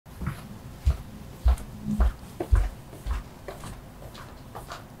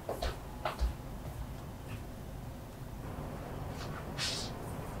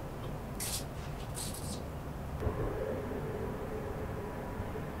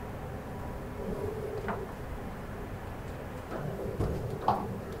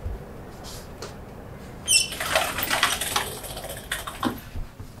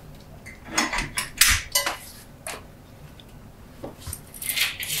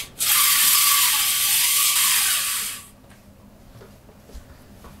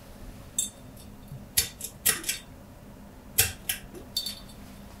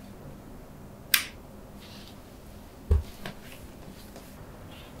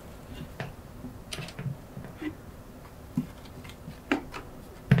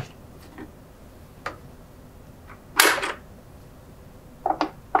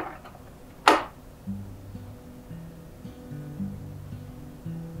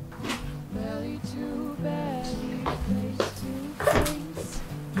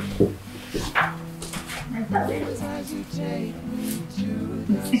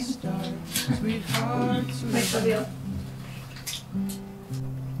食べよう。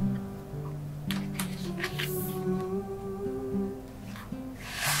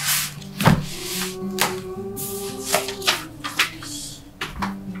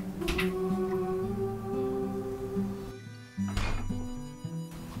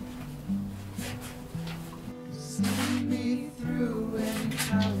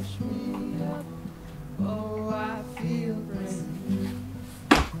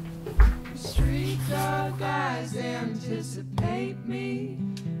Anticipate me,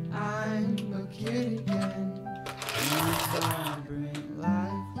 I'm a kid again in a vibrant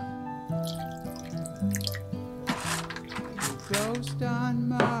life. The ghost on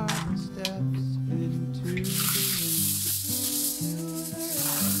marble steps into the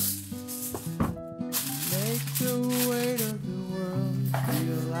room. Make the weight of the world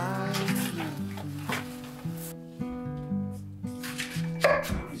feel like nothing.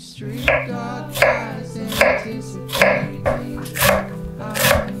 The street dog eyes anticipate.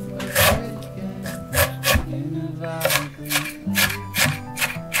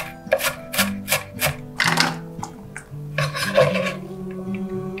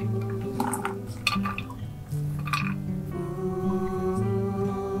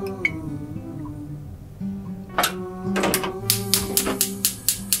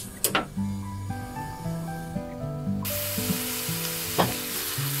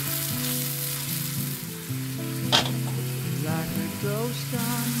 Ghost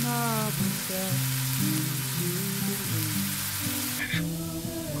on marble steps into the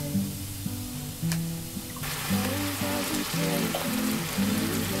room. As you take me to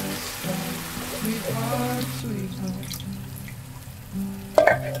the sky, sweetheart, sweetheart.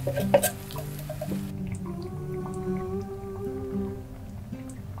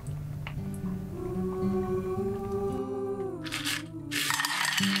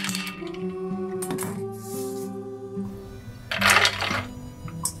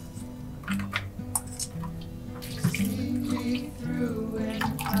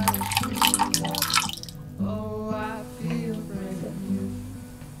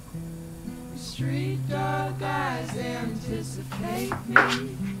 Street dog eyes anticipate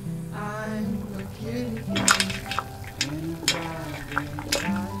me. I'm a kid again in a vibrant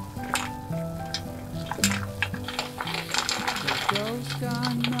life. The ghost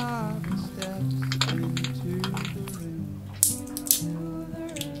on marble steps into the room.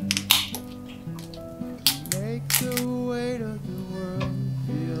 Make the weight of the world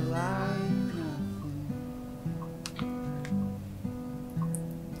feel like nothing.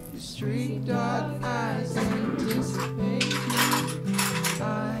 Street dog eyes anticipate me.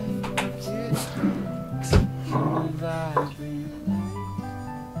 I'm a kid again in a vibrant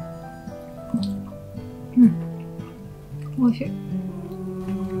life. おいしい。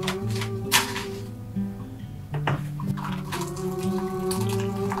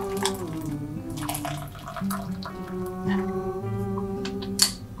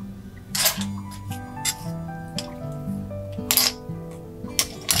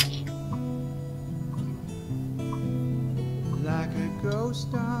Like a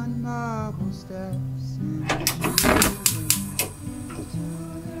ghost on marble steps into the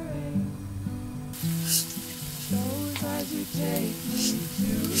rain. Shows as you take me to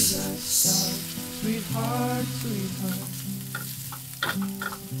the stars, sweetheart, sweetheart.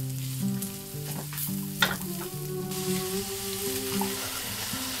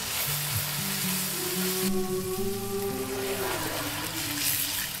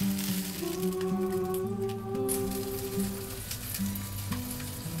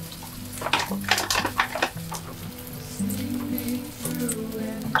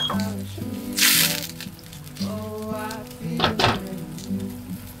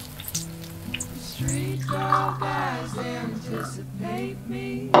 Street dog eyes anticipate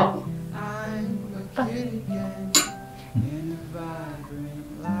me. I'm a kid again in a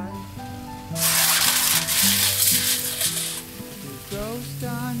vibrant life. The ghost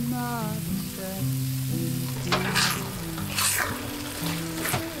on marble steps into the room.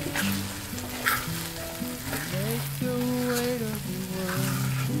 Make the weight of the world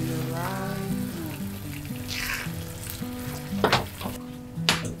feel like nothing.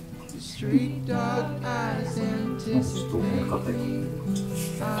 The street dog eyes anticipate me.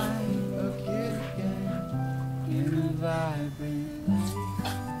 I'm a kid again in a vibrant life.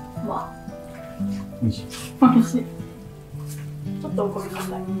 わあ、おいしい。おいしい。ちょっとお米くだ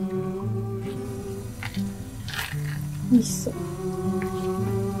さい。おいしそう。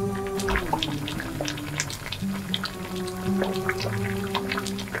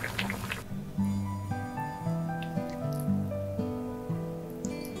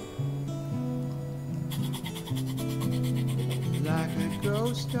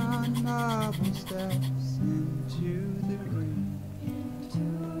ghost on marble steps into the rain.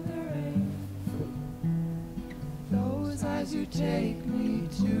 Those eyes you take me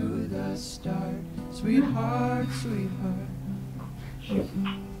to the start, sweetheart, sweetheart.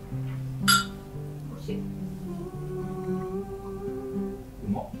 う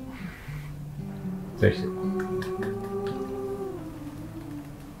まっ。ぜひ。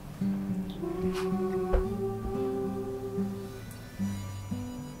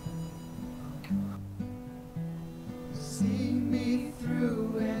See me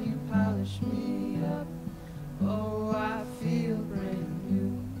through and you polish me up. Oh, I feel brand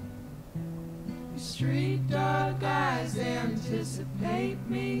new. Your street dog eyes anticipate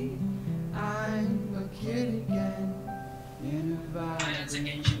me. I'm a kid again in a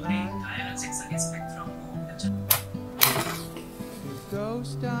vibrant life. A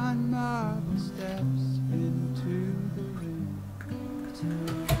ghost on marble steps into the rain.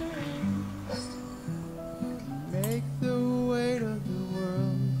 Make the weight of the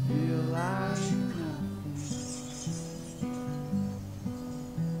world feel like nothing.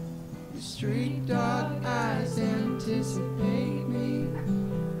 Your street dog eyes anticipate me.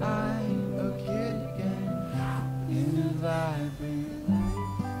 I'm a kid again in a vibrant life.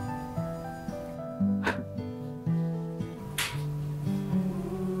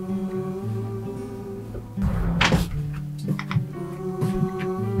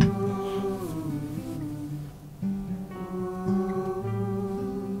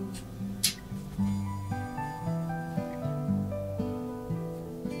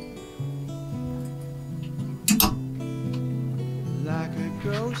 Like a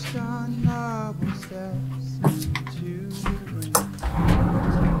ghost on marble steps into the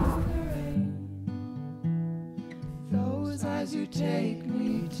rain. Those eyes you take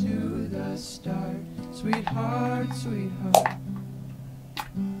me to the start, sweetheart, sweetheart.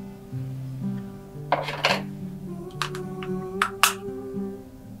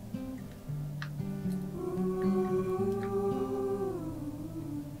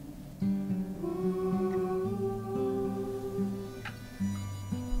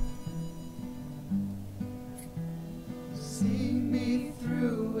 See me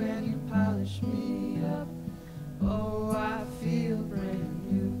through and you polish me up. Oh, I feel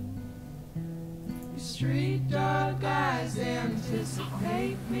brand new. Your street dog eyes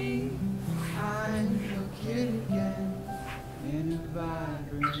anticipate me. I'm a kid again in a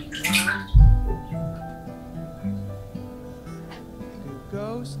vibrant life. A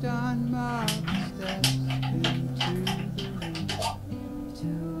ghost on marble steps into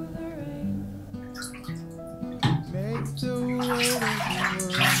the rain. Make the weight of the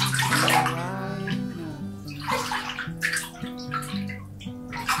world feel like nothing.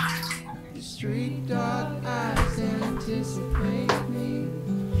 Your street dog eyes anticipate me.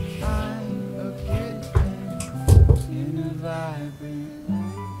 I'm a kid again in a vibrant life.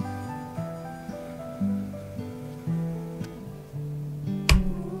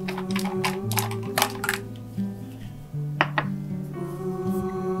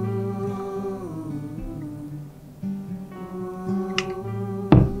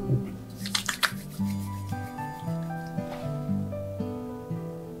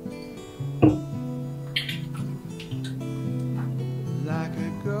 Like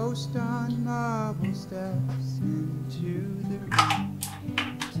a ghost on marble steps into the rain.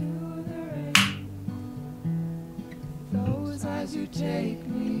 Those eyes you take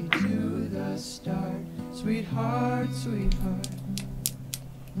me to the start, sweetheart, sweetheart.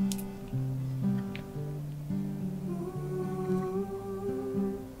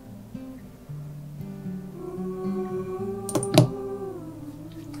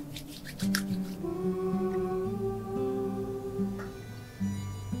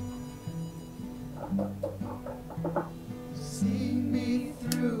 See me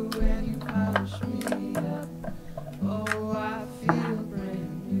through and you polish me up. Oh, I feel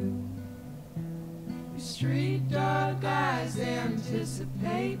brand new. Your street dog eyes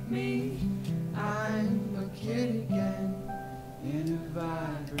anticipate me. I'm a kid again in a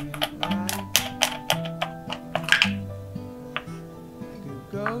vibrant life. Like a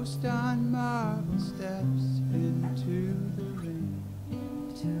ghost on marble steps into the rain.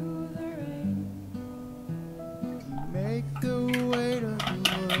 Make the weight of the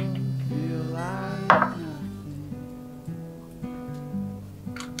world feel like nothing.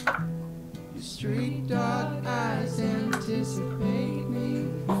 Your street dog eyes anticipate me.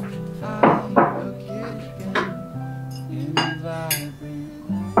 I'm a kid again in a vibrant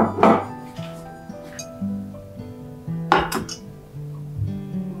life.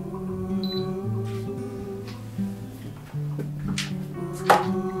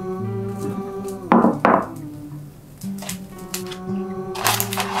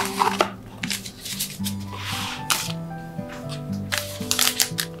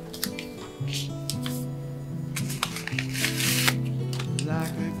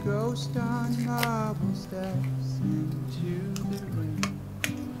 ghost on marble steps into the rain.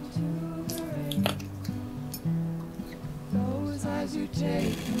 Those eyes you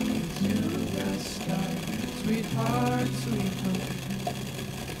take me to the start, sweetheart, sweetheart.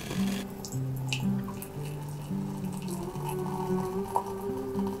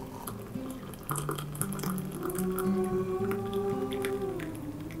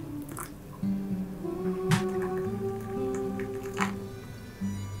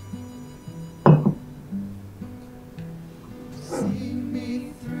 See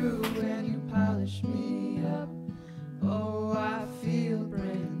me through when you polish me up. Oh, I feel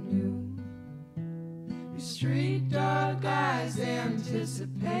brand new. Your street dog eyes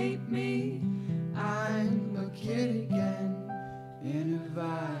anticipate me. I'm a kid again in a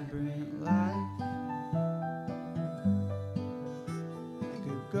vibrant life. Like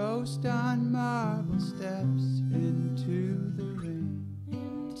a ghost on marble steps into the rain.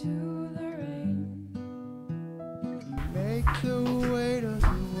 Into the rain. You make the weight of the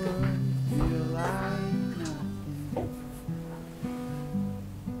world feel like nothing.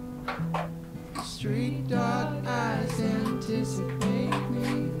 Street dog eyes anticipate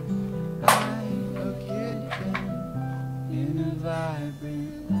me. I'm a kid again in a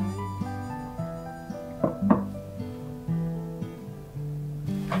vibrant life.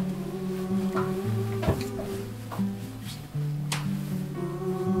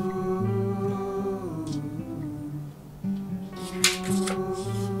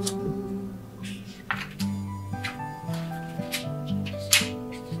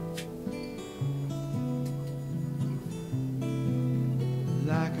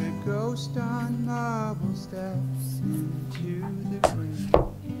 Like a ghost on marble steps into the rain.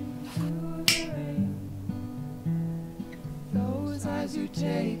 Those eyes you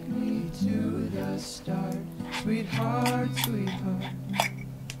take me to the start, sweetheart, sweetheart.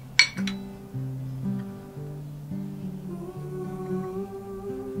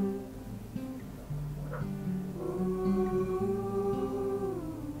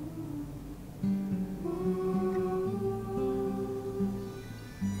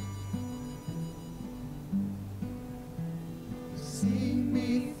 See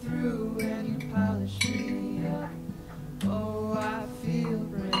me through when you polish me up. Oh, I feel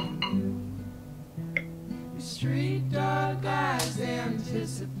brand new. Your street dog eyes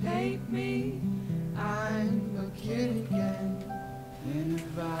anticipate me. I'm a kid again in a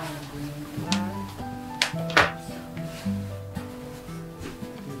vibrant life.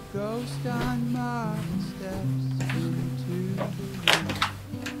 The ghost on marble steps into the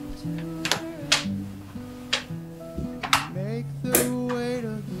rain. Make the weight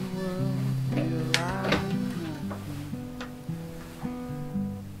of the world feel like nothing.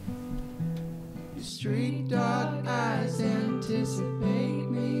 Your street dog eyes anticipate